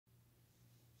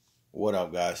What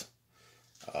up, guys?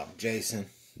 Jason,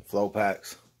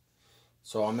 Flopacks.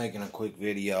 So I'm making a quick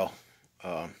video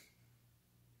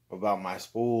about my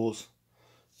spools.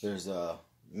 There's a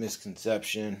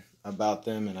misconception about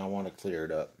them and I want to clear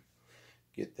it up,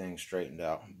 get things straightened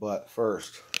out. But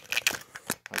first,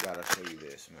 I gotta show you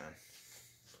this, man.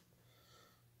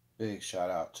 Big shout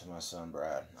out to my son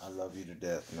Brad. I love you to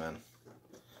death, man.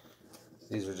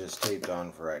 These are just taped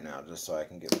on for right now, just so I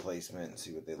can get placement and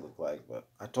see what they look like. But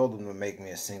I told him to make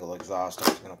me a single exhaust. I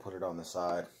was going to put it on the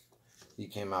side. He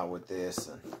came out with this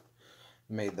and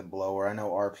made the blower. I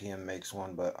know RPM makes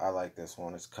one, but I like this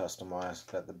one. It's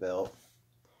customized, got the belt.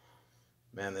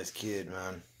 Man, this kid,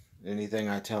 man. Anything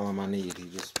I tell him I need, he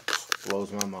just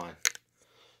blows my mind.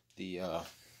 The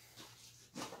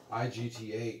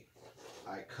IGT8,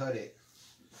 I cut it.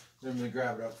 Let me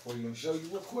grab it up for you and show you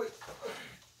real quick.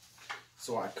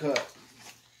 So I cut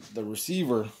the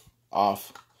receiver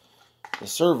off the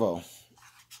servo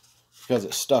because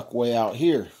it stuck way out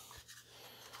here.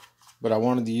 But I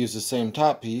wanted to use the same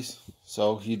top piece,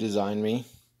 so he designed me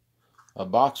a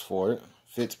box for it.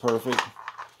 Fits perfect.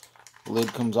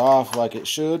 Lid comes off like it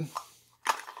should.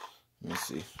 Let me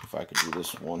see if I could do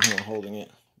this one hand holding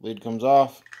it. Lid comes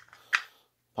off,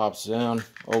 pops down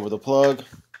over the plug.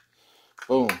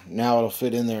 Boom. Now it'll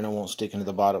fit in there and it won't stick into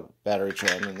the bottom battery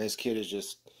tray. I mean, this kid is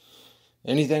just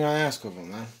anything I ask of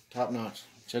him, man. Top notch.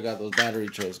 Check out those battery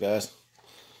trays, guys.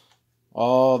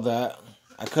 All that.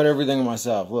 I cut everything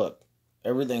myself. Look.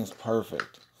 Everything's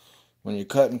perfect. When you're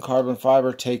cutting carbon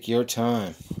fiber, take your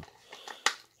time.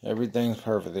 Everything's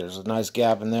perfect. There's a nice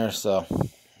gap in there, so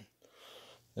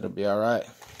it'll be alright.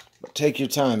 But take your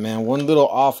time, man. One little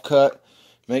off cut.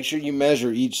 Make sure you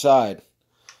measure each side.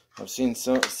 I've seen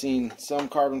some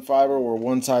carbon fiber where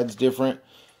one side's different.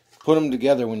 Put them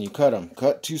together when you cut them.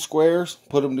 Cut two squares,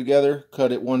 put them together,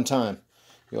 cut it one time.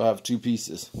 You'll have two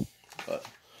pieces. But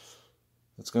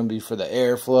it's going to be for the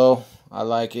airflow. I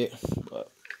like it. But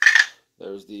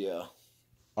there's the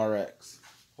RX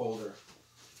holder.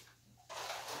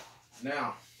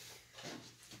 Now,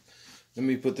 let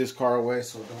me put this car away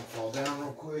so it don't fall down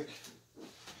real quick.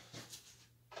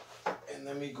 And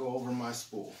let me go over my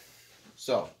spool.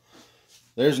 So,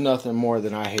 there's nothing more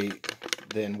than I hate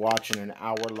than watching an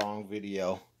hour-long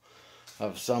video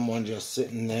of someone just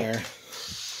sitting there.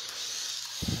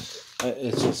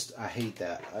 It's just, I hate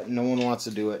that. No one wants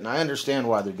to do it, and I understand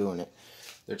why they're doing it.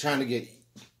 They're trying to get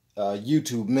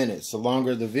YouTube minutes. The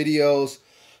longer the videos,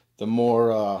 the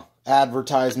more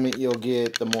advertisement you'll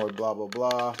get, the more blah, blah,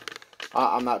 blah.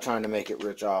 I'm not trying to make it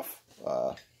rich off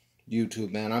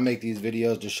YouTube, man. I make these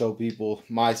videos to show people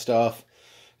my stuff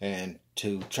and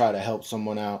to try to help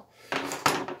someone out.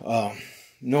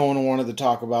 No one wanted to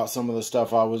talk about some of the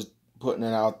stuff I was putting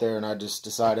it out there, and I just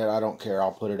decided I don't care.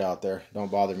 I'll put it out there.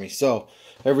 Don't bother me. So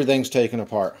everything's taken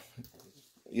apart.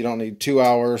 You don't need 2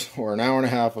 hours or an hour and a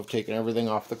half of taking everything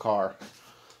off the car.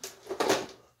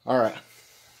 Alright,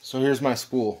 so here's my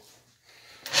spool.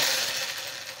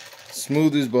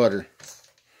 Smooth as butter.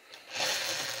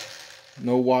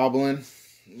 No wobbling.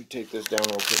 Let me take this down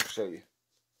real quick to show you.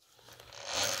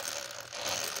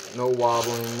 No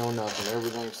wobbling, no nothing.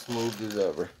 Everything's smooth as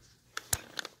ever.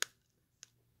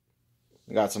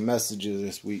 I got some messages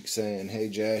this week saying, hey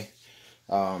Jay,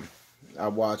 I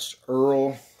watched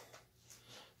Earl.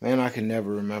 Man, I can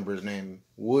never remember his name.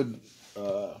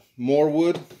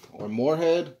 Morewood or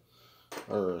Morehead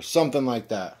or something like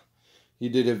that. He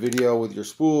did a video with your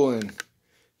spool and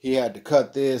he had to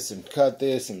cut this and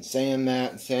sand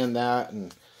that and sand that.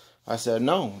 And I said,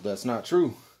 no, that's not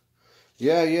true.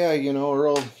 Yeah, you know,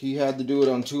 Earl, he had to do it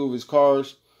on 2 of his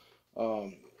cars.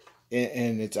 And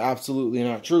it's absolutely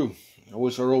not true. I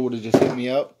wish Earl would have just hit me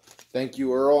up. Thank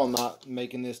you, Earl. I'm not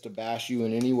making this to bash you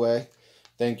in any way.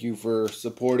 Thank you for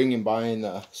supporting and buying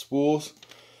the spools.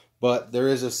 But there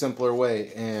is a simpler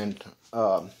way. And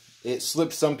it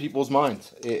slips some people's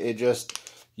minds. It just,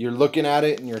 you're looking at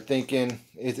it and you're thinking,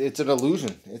 it's an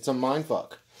illusion. It's a mind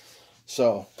fuck.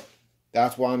 So,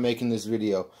 that's why I'm making this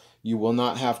video. You will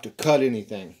not have to cut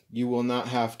anything. You will not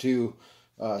have to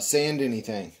sand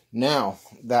anything. Now,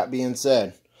 that being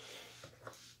said,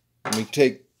 let me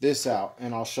take this out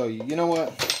and I'll show you. You know what?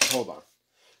 Hold on.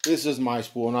 This is my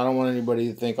spool and I don't want anybody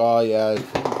to think, oh yeah,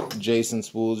 Jason's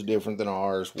spool is different than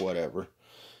ours, whatever.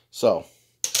 So,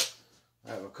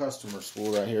 I have a customer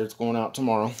spool right here. It's going out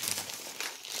tomorrow.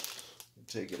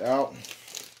 Take it out.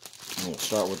 And we'll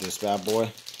start with this bad boy.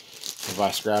 If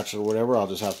I scratch it or whatever, I'll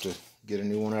just have to get a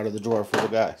new one out of the drawer for the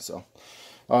guy. So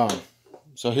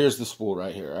here's the spool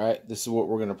right here. All right, this is what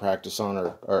we're going to practice on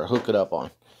or hook it up on.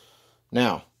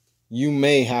 Now, you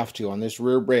may have to on this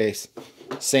rear brace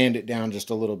sand it down just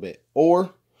a little bit,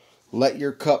 or let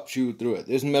your cup chew through it.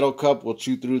 This metal cup will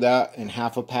chew through that in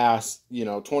half a pass.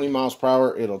 20 miles per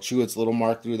hour, it'll chew its little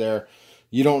mark through there.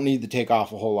 You don't need to take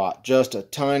off a whole lot, just a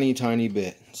tiny, tiny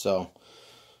bit. So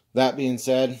that being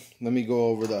said, let me go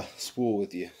over the spool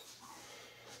with you.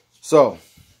 So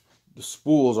the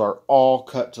spools are all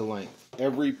cut to length.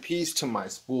 Every piece to my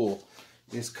spool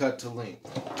is cut to length.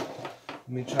 Let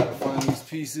me try to find these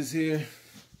pieces here.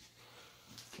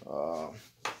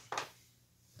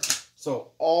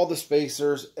 So all the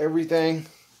spacers, everything,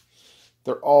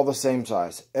 they're all the same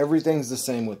size. Everything's the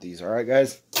same with these, all right,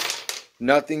 guys?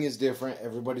 Nothing is different.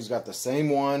 Everybody's got the same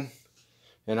one.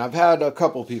 And I've had a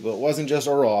couple people, it wasn't just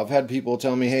Earl. I've had people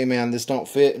tell me, hey, man, this don't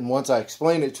fit. And once I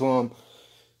explained it to them,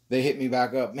 they hit me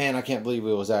back up. Man, I can't believe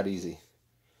it was that easy.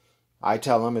 I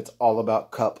tell them it's all about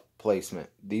cup placement.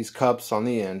 These cups on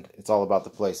the end, it's all about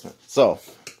the placement. So,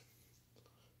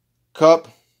 cup,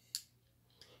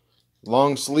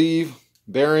 long sleeve,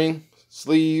 bearing,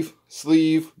 sleeve,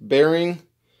 bearing.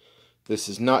 This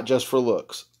is not just for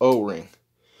looks. O-ring.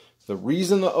 The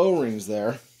reason the O-ring's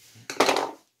there,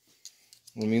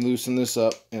 let me loosen this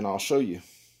up and I'll show you.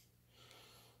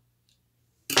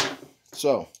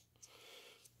 So,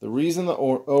 the reason the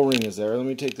O-ring is there, let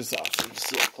me take this off so you can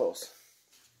see up close.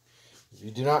 If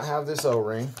you do not have this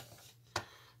O-ring,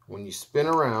 when you spin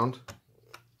around,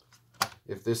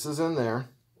 if this is in there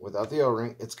without the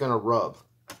O-ring, it's going to rub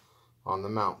on the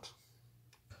mount.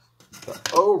 The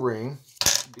O-ring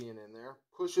being in there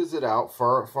pushes it out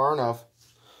far enough.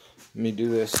 Let me do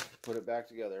this, put it back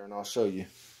together, and I'll show you.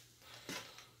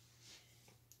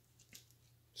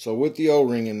 So with the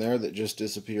O-ring in there that just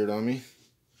disappeared on me,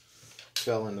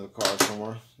 fell into the car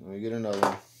somewhere. Let me get another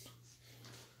one.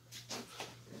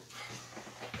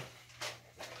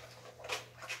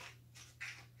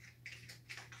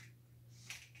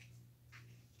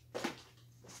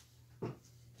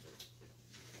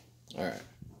 Alright,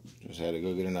 just had to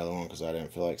go get another one because I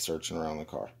didn't feel like searching around the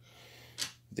car.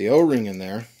 The O-ring in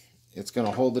there, it's going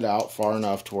to hold it out far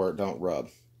enough to where it don't rub.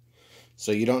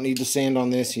 So you don't need to sand on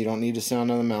this, you don't need to sand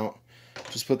on the mount.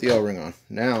 Just put the O-ring on.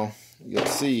 Now, you'll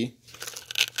see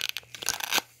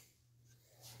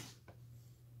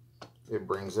it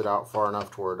brings it out far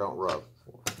enough to where it don't rub.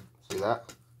 See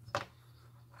that?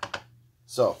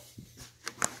 So,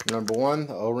 number one,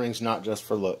 the O-ring's not just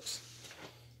for looks.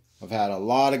 I've had a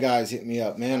lot of guys hit me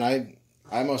up. Man,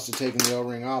 I must have taken the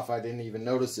O-ring off. I didn't even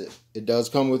notice it. It does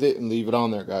come with it, and leave it on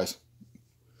there, guys.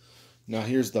 Now,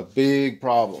 here's the big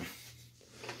problem.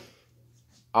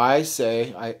 I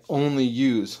say I only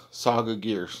use Saga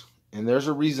gears, and there's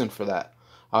a reason for that.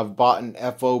 I've bought an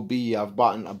FOB. I've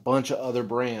bought a bunch of other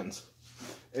brands,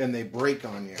 and they break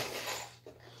on you.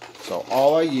 So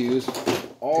all I use,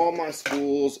 all my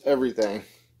spools, everything,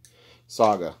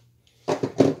 Saga.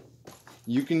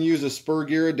 You can use a spur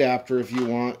gear adapter if you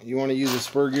want. You want to use a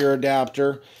spur gear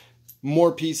adapter.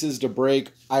 More pieces to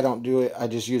break. I don't do it. I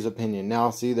just use a pinion. Now,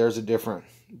 see, there's a different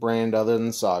brand other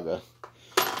than Saga.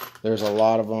 There's a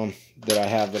lot of them that I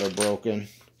have that are broken.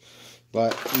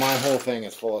 But my whole thing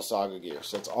is full of Saga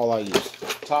gears. That's all I use.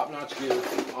 Top-notch gear,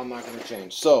 I'm not going to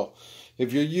change. So,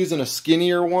 if you're using a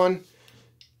skinnier one,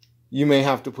 you may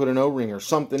have to put an O-ring or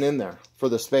something in there for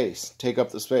the space. Take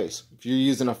up the space. If you're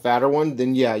using a fatter one,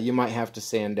 then yeah, you might have to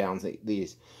sand down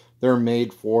these. They're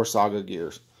made for Saga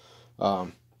gears.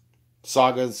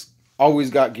 Saga's always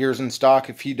got gears in stock.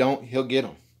 If he don't, he'll get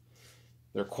them.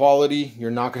 They're quality. You're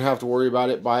not going to have to worry about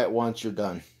it. Buy it once, you're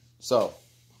done. So,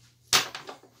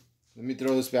 let me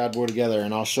throw this bad boy together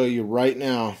and I'll show you right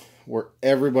now where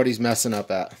everybody's messing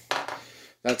up at.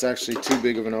 That's actually too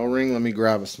big of an O-ring. Let me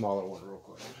grab a smaller one real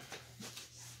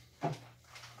quick.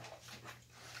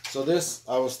 So this,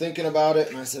 I was thinking about it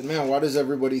and I said, man, why does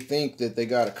everybody think that they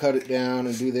got to cut it down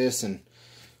and do this? And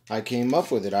I came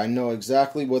up with it. I know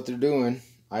exactly what they're doing.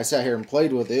 I sat here and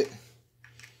played with it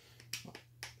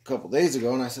a couple days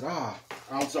ago and I said,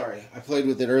 I'm sorry. I played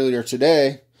with it earlier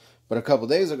today, but a couple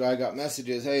days ago I got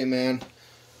messages, hey man,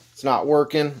 it's not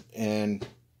working, and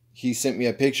he sent me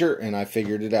a picture and I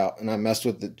figured it out and I messed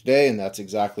with it today and that's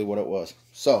exactly what it was.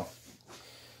 So,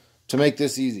 to make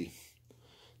this easy,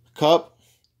 cup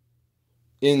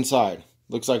inside,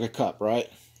 looks like a cup, right?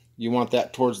 You want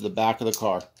that towards the back of the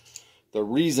car. The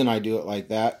reason I do it like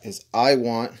that is I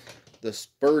want the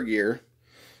spur gear,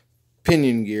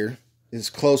 pinion gear, as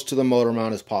close to the motor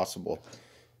mount as possible.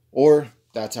 Or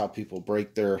that's how people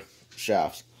break their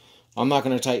shafts. I'm not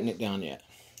going to tighten it down yet.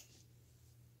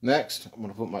 Next, I'm going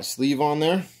to put my sleeve on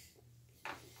there.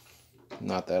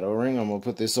 Not that O-ring. I'm going to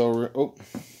put this over. Oh,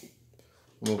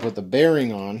 I'm going to put the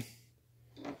bearing on.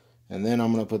 And then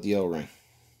I'm going to put the O-ring.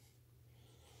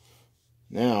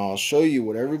 Now, I'll show you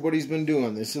what everybody's been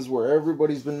doing. This is where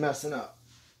everybody's been messing up.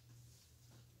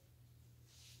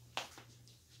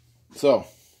 So,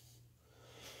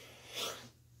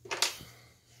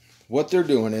 what they're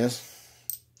doing is,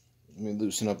 let me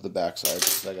loosen up the backside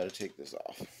because I got to take this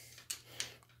off.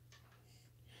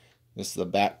 This is the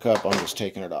back cup. I'm just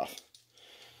taking it off.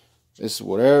 This is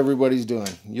what everybody's doing.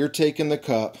 You're taking the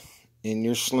cup and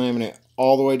you're slamming it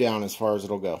all the way down as far as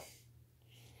it'll go.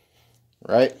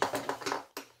 Right?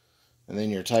 And then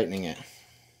you're tightening it.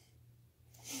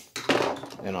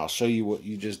 And I'll show you what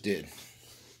you just did.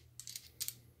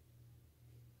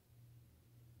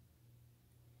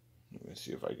 Let me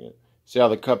see if I can. See how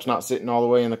the cup's not sitting all the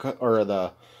way in the cup, or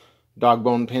the dog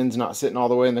bone pin's not sitting all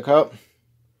the way in the cup?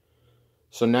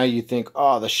 So now you think,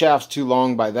 oh, the shaft's too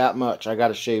long by that much. I got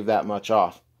to shave that much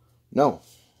off. No.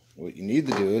 What you need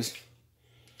to do is,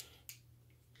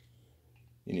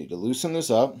 you need to loosen this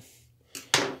up.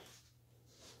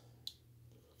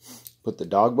 Put the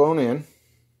dog bone in.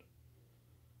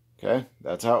 Okay,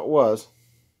 that's how it was.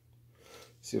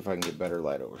 See if I can get better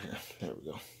light over here. There we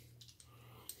go.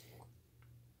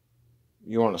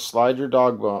 You want to slide your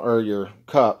dog bone, or your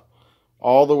cup,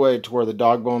 all the way to where the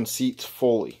dog bone seats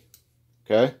fully.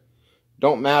 Okay?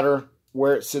 Don't matter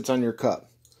where it sits on your cup.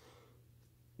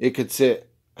 It could sit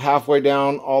halfway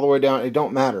down, all the way down. It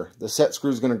don't matter. The set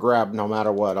screw is going to grab no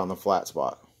matter what on the flat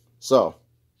spot. So,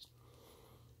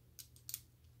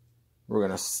 we're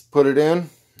going to put it in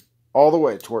all the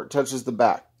way to where it touches the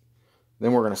back.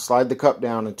 Then we're going to slide the cup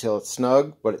down until it's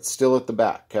snug, but it's still at the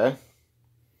back, okay?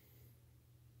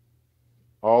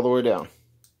 All the way down.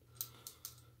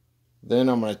 Then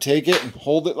I'm going to take it and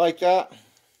hold it like that.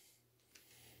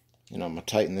 And I'm going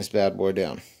to tighten this bad boy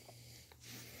down.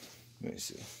 Let me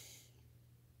see.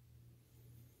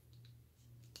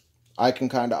 I can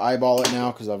kind of eyeball it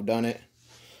now because I've done it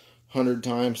 100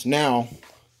 times. Now,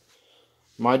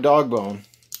 my dog bone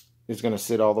is going to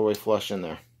sit all the way flush in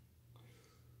there.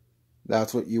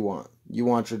 That's what you want. You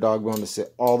want your dog bone to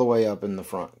sit all the way up in the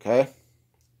front, okay?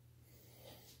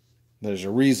 There's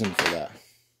a reason for that.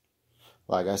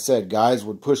 Like I said, guys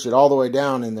would push it all the way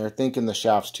down and they're thinking the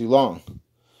shaft's too long.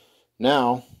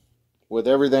 Now, with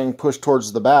everything pushed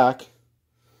towards the back,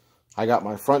 I got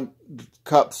my front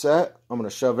cup set. I'm going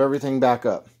to shove everything back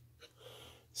up.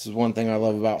 This is one thing I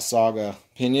love about Saga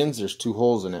pinions. There's 2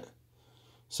 holes in it.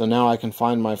 So now I can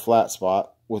find my flat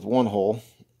spot with 1 hole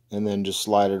and then just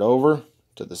slide it over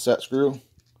to the set screw.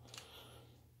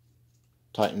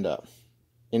 Tightened up.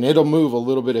 And it'll move a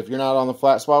little bit if you're not on the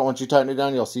flat spot. Once you tighten it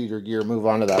down, you'll see your gear move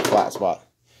onto that flat spot.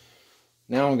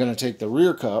 Now I'm going to take the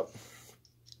rear cup,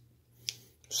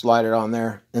 slide it on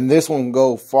there, and this one can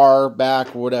go far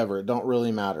back, whatever. It don't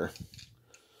really matter.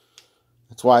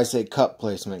 That's why I say cup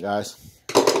placement, guys.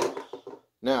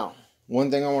 Now,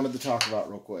 one thing I wanted to talk about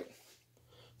real quick.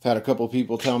 I've had a couple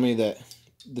people tell me that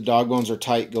the dog bones are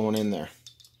tight going in there.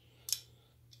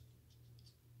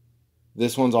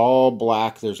 This one's all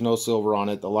black. There's no silver on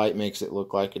it. The light makes it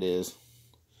look like it is.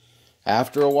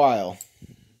 After a while,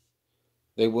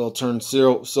 they will turn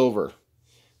silver.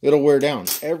 It'll wear down.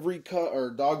 Every cut or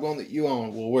dog bone that you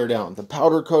own will wear down. The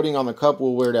powder coating on the cup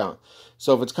will wear down.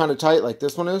 So if it's kind of tight like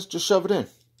this one is, just shove it in.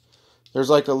 There's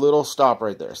like a little stop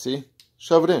right there. See?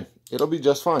 Shove it in. It'll be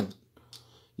just fine.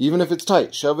 Even if it's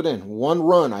tight, shove it in. One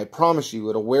run, I promise you,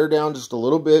 it'll wear down just a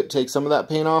little bit, take some of that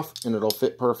paint off, and it'll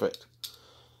fit perfect.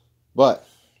 But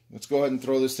let's go ahead and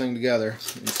throw this thing together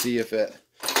and see if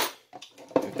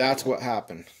that's what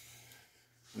happened.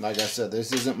 Like I said,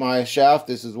 this isn't my shaft.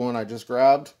 This is one I just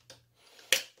grabbed.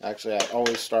 Actually, I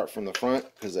always start from the front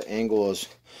because the angle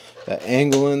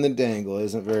in the dangle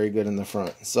isn't very good in the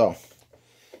front. So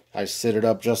I sit it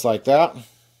up just like that.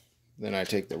 Then I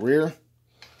take the rear,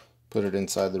 put it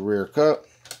inside the rear cup,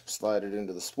 slide it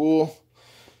into the spool,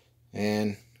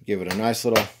 and give it a nice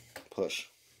little push.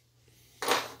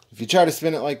 If you try to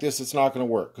spin it like this, it's not going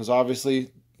to work because obviously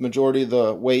majority of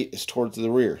the weight is towards the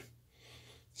rear.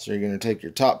 So you're going to take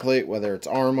your top plate, whether it's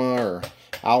Arrma or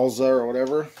Alza or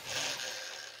whatever.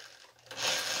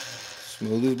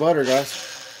 Smooth as butter,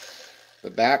 guys. The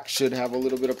back should have a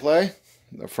little bit of play.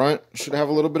 The front should have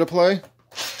a little bit of play.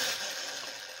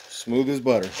 Smooth as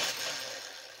butter.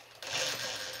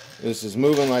 This is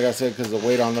moving, like I said, because of the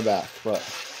weight on the back. But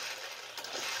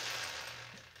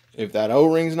if that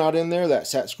O-ring's not in there, that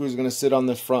set screw is going to sit on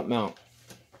this front mount.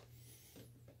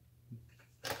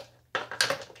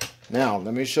 Now,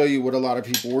 let me show you what a lot of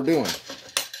people were doing.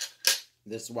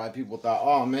 This is why people thought,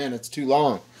 oh man, it's too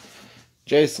long.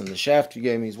 Jason, the shaft you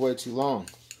gave me is way too long.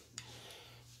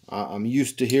 I'm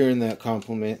used to hearing that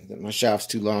compliment, that my shaft's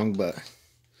too long, but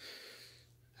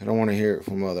I don't want to hear it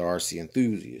from other RC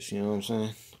enthusiasts, you know what I'm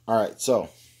saying? Alright, so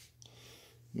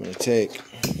I'm going to take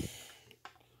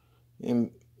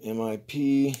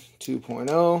MIP 2.0 and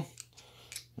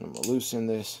I'm going to loosen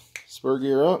this spur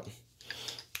gear up.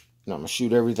 And I'm going to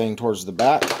shoot everything towards the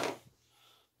back,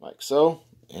 like so.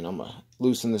 And I'm going to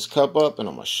loosen this cup up and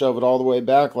I'm going to shove it all the way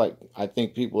back like I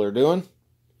think people are doing.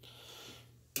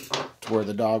 To where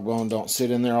the dog bone don't sit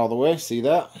in there all the way. See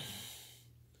that?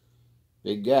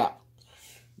 Big gap.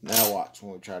 Now watch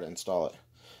when we try to install it.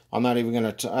 I'm not even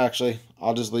going to, actually,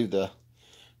 I'll just leave the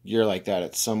gear like that.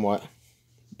 It's somewhat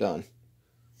done.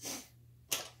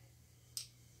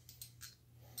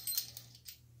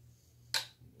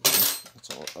 That's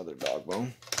all other dog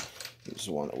bone. This is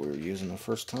the one that we were using the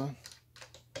first time.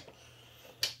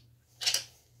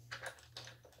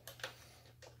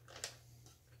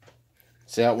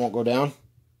 See how it won't go down?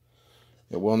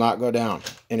 It will not go down.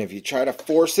 And if you try to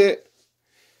force it,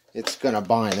 it's going to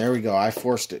bind. There we go. I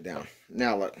forced it down.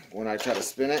 Now look, when I try to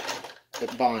spin it,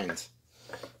 it binds.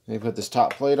 Let me put this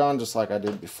top plate on just like I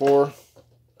did before.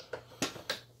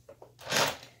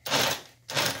 It's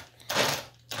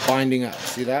binding up.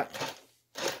 See that?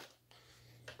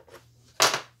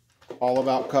 All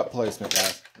about cup placement,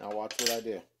 guys. Now watch what I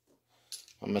do.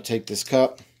 I'm going to take this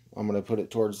cup. I'm going to put it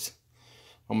towards,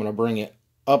 I'm going to bring it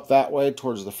up that way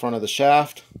towards the front of the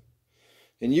shaft.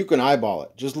 And you can eyeball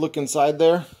it. Just look inside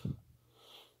there.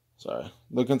 Sorry.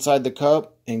 Look inside the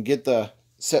cup and get the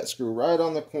set screw right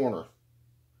on the corner.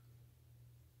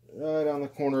 Right on the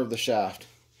corner of the shaft.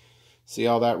 See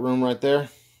all that room right there?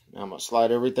 Now I'm going to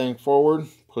slide everything forward.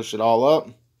 Push it all up.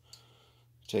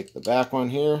 Take the back one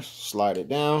here. Slide it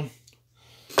down.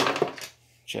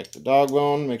 Check the dog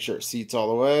bone. Make sure it seats all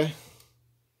the way.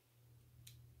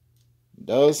 It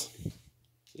does.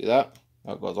 See that?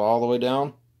 That goes all the way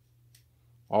down.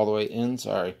 All the way in.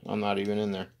 Sorry, I'm not even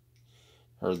in there.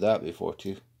 Heard that before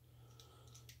too.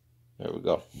 There we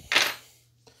go.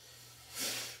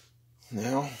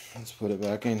 Now, let's put it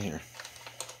back in here.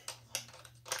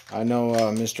 I know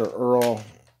Mr. Earl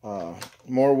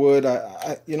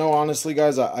Morwood. You know, honestly,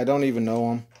 guys, I don't even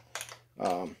know him.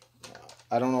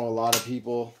 I don't know a lot of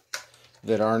people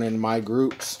that aren't in my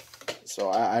groups.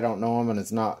 So I don't know him, and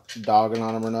it's not dogging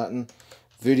on him or nothing.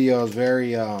 Video is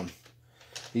very...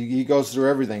 He goes through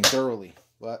everything thoroughly.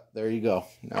 But there you go.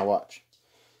 Now watch.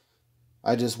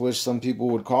 I just wish some people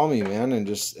would call me, man, and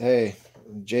just, hey,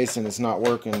 Jason, it's not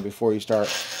working before you start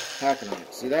hacking on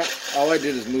it. See that? All I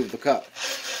did is move the cup.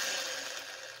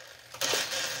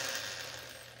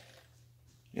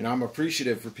 And I'm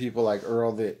appreciative for people like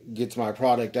Earl that gets my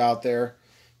product out there.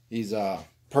 He's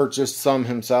purchased some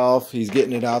himself. He's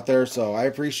getting it out there, so I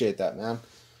appreciate that, man.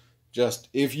 Just,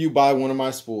 if you buy one of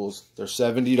my spools, they're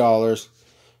 $70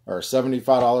 or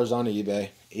 $75 on eBay.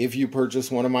 If you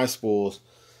purchase one of my spools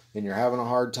and you're having a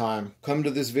hard time, come to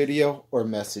this video or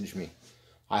message me.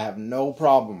 I have no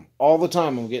problem. All the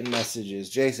time I'm getting messages.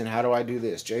 Jason, how do I do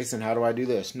this? Jason, how do I do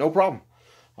this? No problem.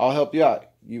 I'll help you out.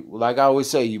 You, like I always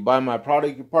say, you buy my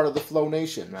product, you're part of the Flow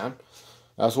Nation, man.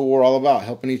 That's what we're all about,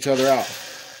 helping each other out.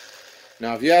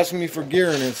 Now, if you ask me for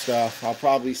gearing and stuff, I'll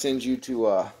probably send you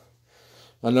to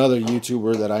another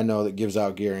YouTuber that I know that gives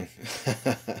out gearing.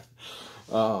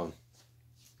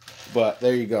 But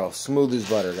there you go. Smooth as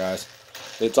butter, guys.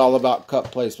 It's all about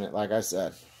cup placement, like I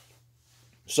said.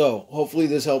 So, hopefully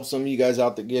this helps some of you guys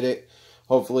out that get it.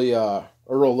 Hopefully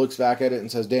Earl looks back at it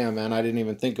and says, damn, man, I didn't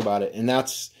even think about it. And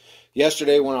that's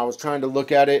yesterday when I was trying to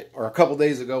look at it, or a couple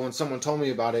days ago when someone told me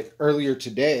about it earlier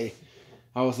today.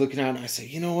 I was looking at it and I said,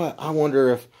 you know what? I wonder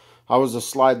if I was to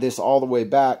slide this all the way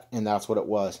back, and that's what it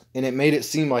was. And it made it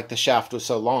seem like the shaft was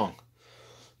so long.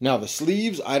 Now, the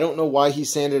sleeves, I don't know why he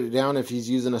sanded it down if he's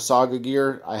using a Saga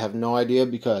gear. I have no idea,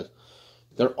 because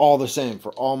they're all the same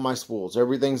for all my spools.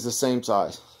 Everything's the same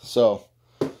size. So,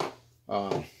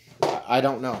 I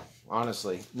don't know,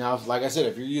 honestly. Now, like I said,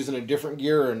 if you're using a different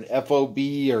gear, an FOB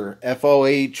or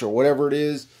FOH or whatever it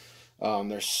is,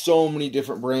 there's so many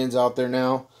different brands out there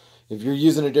now. If you're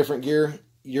using a different gear,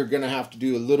 you're going to have to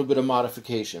do a little bit of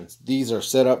modifications. These are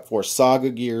set up for Saga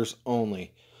gears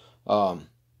only.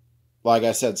 Like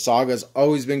I said, Saga's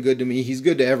always been good to me. He's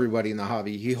good to everybody in the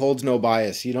hobby. He holds no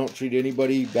bias. He don't treat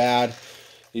anybody bad.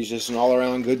 He's just an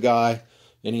all-around good guy,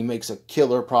 and he makes a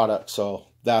killer product. So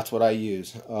that's what I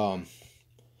use.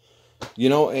 You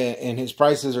know, and his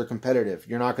prices are competitive.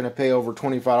 You're not going to pay over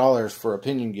 $25 for a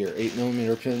pinion gear,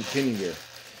 8mm pinion gear.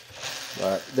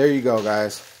 But there you go,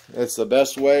 guys. It's the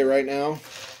best way right now.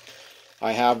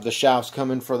 I have the shafts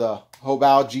coming for the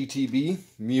Hobao GTB,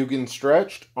 Mugen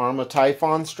stretched, Arrma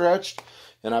Typhon stretched,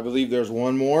 and I believe there's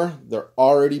one more. They're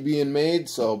already being made,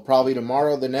 so probably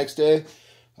tomorrow, the next day,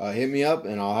 hit me up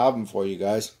and I'll have them for you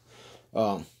guys.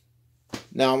 Now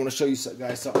I'm going to show you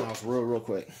guys something else real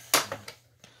quick.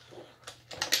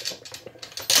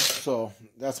 So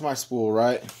that's my spool,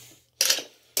 right?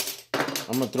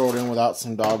 I'm going to throw it in without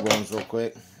some dog bones real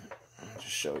quick. I'll just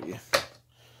show you.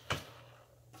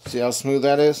 See how smooth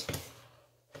that is?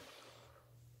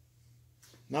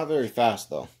 Not very fast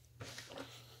though.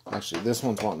 Actually, this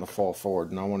one's wanting to fall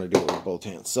forward and I want to do it with both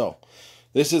hands. So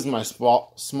this is my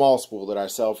small spool that I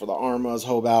sell for the Arrmas,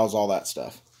 Hobals, all that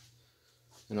stuff.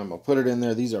 And I'm going to put it in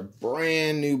there. These are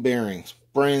brand new bearings.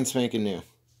 Brand spanking new.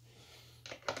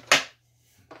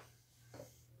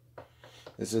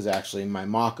 This is actually my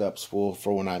mock-up spool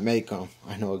for when I make them.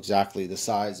 I know exactly the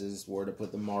sizes, where to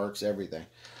put the marks, everything.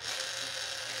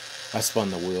 I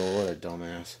spun the wheel. What a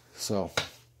dumbass. So,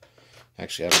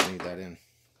 actually, I don't need that in.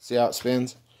 See how it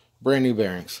spins? Brand new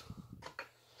bearings.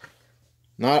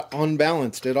 Not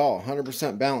unbalanced at all.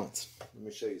 100% balanced. Let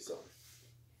me show you something.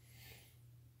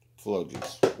 Flow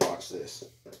juice. Watch this.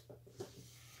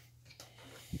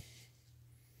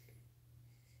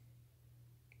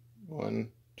 One,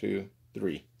 two,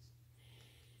 three.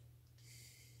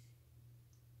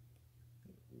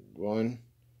 One,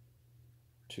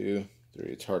 two,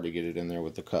 three. It's hard to get it in there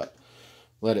with the cup.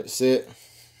 Let it sit.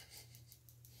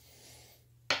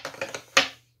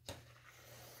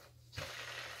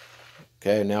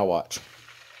 Okay, now watch.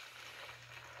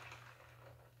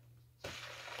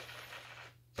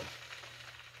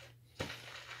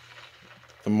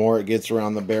 The more it gets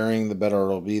around the bearing, the better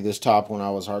it'll be. This top one, I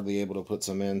was hardly able to put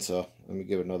some in, so let me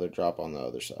give it another drop on the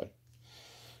other side.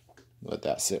 Let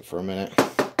that sit for a minute.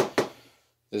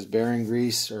 This bearing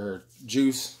grease or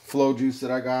juice, flow juice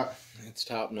that I got, it's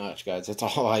top notch, guys. That's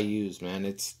all I use, man.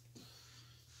 It's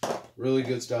really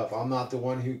good stuff. I'm not the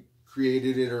one who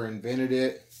created it or invented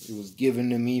it. It was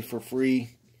given to me for free.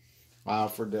 I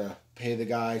offered to pay the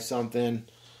guy something,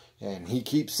 and he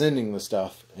keeps sending the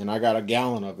stuff, and I got a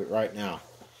gallon of it right now.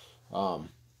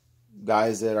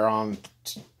 Guys that are on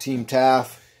Team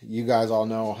Taff, you guys all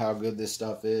know how good this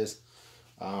stuff is.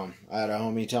 I had a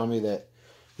homie tell me that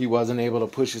he wasn't able to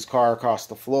push his car across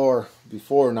the floor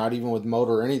before, not even with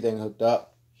motor or anything hooked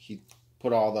up. He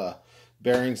put all the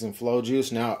bearings and flow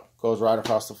juice, now it goes right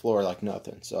across the floor like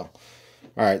nothing. So,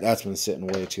 alright, that's been sitting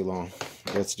way too long.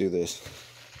 Let's do this.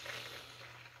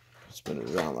 Spin it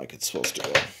around like it's supposed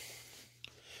to go.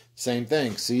 Same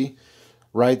thing, see?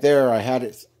 Right there, I had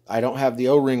it. I don't have the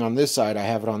O-ring on this side, I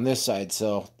have it on this side,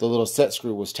 so the little set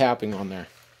screw was tapping on there.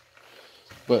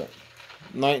 But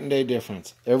night and day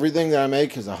difference. Everything that I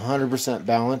make is 100%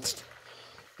 balanced.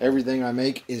 Everything I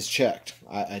make is checked.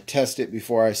 I test it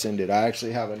before I send it. I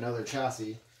actually have another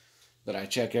chassis that I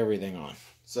check everything on.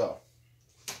 So,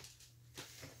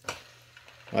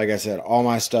 like I said, all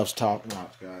my stuff's top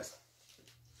notch, guys.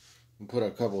 I'll put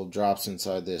a couple of drops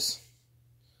inside these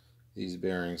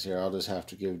bearings here. I'll just have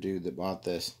to give dude that bought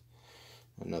this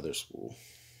another spool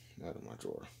out of my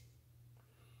drawer.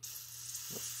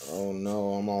 Oh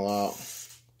no, I'm all out.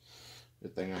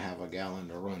 Good thing I have a gallon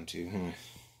to run to, huh?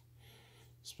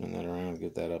 Spin that around,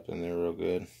 get that up in there real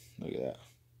good. Look at that.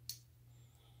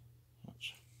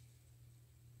 Watch.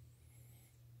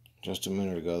 Just a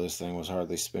minute ago, this thing was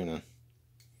hardly spinning.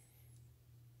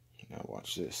 Now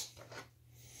watch this.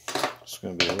 It's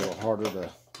going to be a little harder to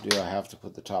do. I have to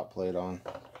put the top plate on.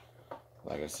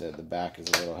 Like I said, the back is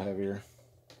a little heavier.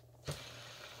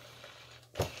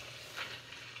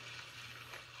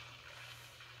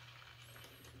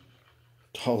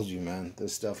 Told you, man,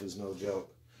 this stuff is no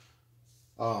joke.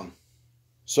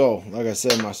 So like I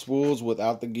said, my spools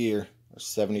without the gear are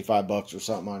 75 bucks or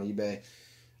something on eBay.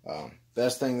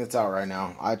 Best thing that's out right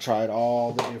now. I tried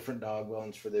all the different dog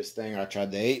bones for this thing. I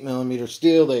tried the 8mm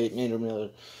steel,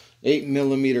 the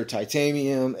 8mm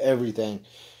titanium, everything.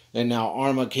 And now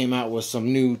Arrma came out with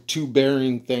some new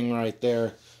 2-bearing thing right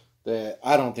there that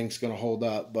I don't think is going to hold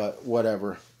up, but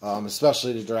whatever.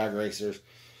 Especially the drag racers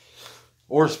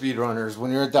or speed runners.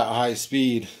 When you're at that high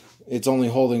speed, it's only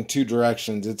holding 2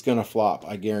 directions. It's going to flop.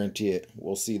 I guarantee it.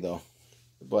 We'll see, though.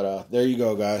 But there you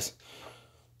go, guys.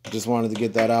 Just wanted to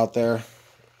get that out there.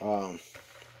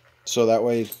 So that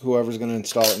way, whoever's going to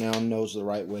install it now knows the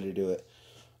right way to do it.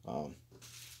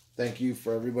 Thank you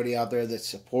for everybody out there that's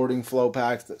supporting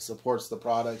Flopacks, that supports the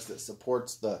products, that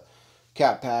supports the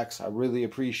cat packs. I really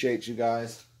appreciate you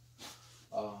guys.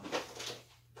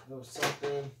 There was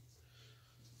something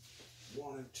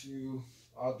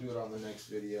I'll do it on the next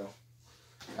video.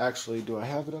 Actually, do I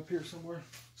have it up here somewhere?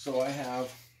 So I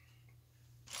have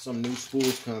some new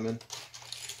spools coming.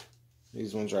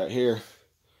 These ones right here.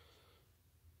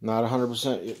 Not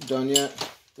 100% done yet.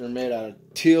 They're made out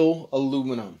of teal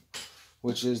aluminum.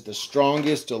 which is the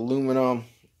strongest aluminum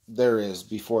there is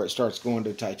before it starts going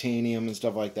to titanium and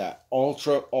stuff like that.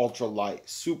 Ultra light,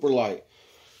 super light.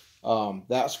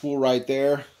 That spool right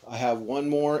there, I have one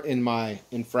more in my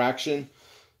Infraction.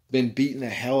 Been beating the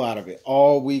hell out of it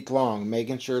all week long,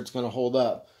 making sure it's going to hold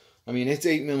up. I mean, it's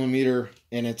 8mm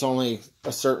and it's only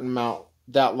a certain amount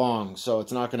that long, so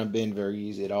it's not going to bend very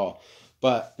easy at all.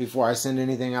 But before I send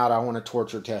anything out, I want to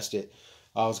torture test it.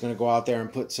 I was going to go out there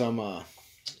and put some, I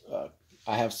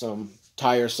have some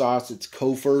tire sauce. It's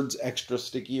Coford's extra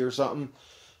sticky or something.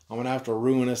 I'm going to have to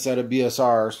ruin a set of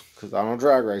BSRs because I don't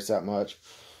drag race that much.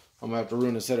 I'm going to have to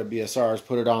ruin a set of BSRs,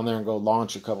 put it on there and go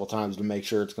launch a couple times to make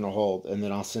sure it's going to hold. And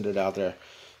then I'll send it out there.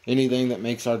 Anything that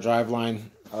makes our driveline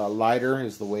lighter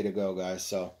is the way to go, guys.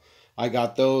 So I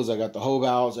got those. I got the hoe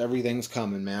valves. Everything's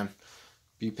coming, man.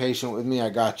 Be patient with me. I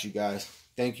got you guys.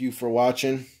 Thank you for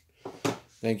watching.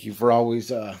 Thank you for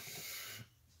always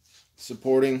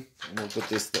supporting. And we'll put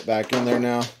this back in there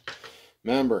now.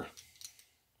 Remember,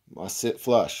 must sit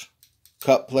flush.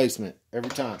 Cup placement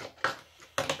every time.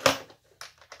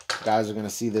 Guys are going to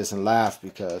see this and laugh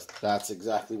because that's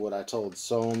exactly what I told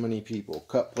so many people.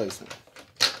 Cup placement.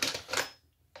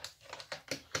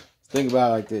 Think about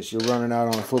it like this. You're running out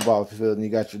on a football field and you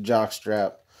got your jock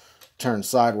strap turned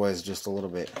sideways just a little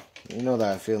bit. You know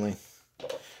that feeling.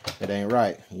 It ain't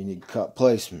right. You need cup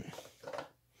placement.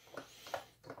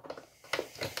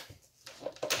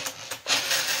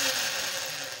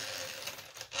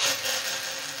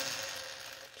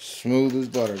 Smooth as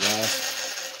butter, guys.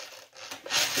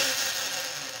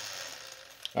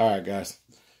 Alright, guys.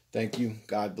 Thank you.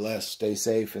 God bless. Stay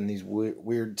safe in these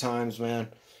weird times, man.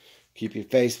 Keep your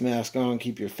face mask on.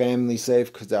 Keep your family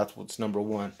safe because that's what's number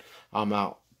one. I'm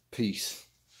out. Peace.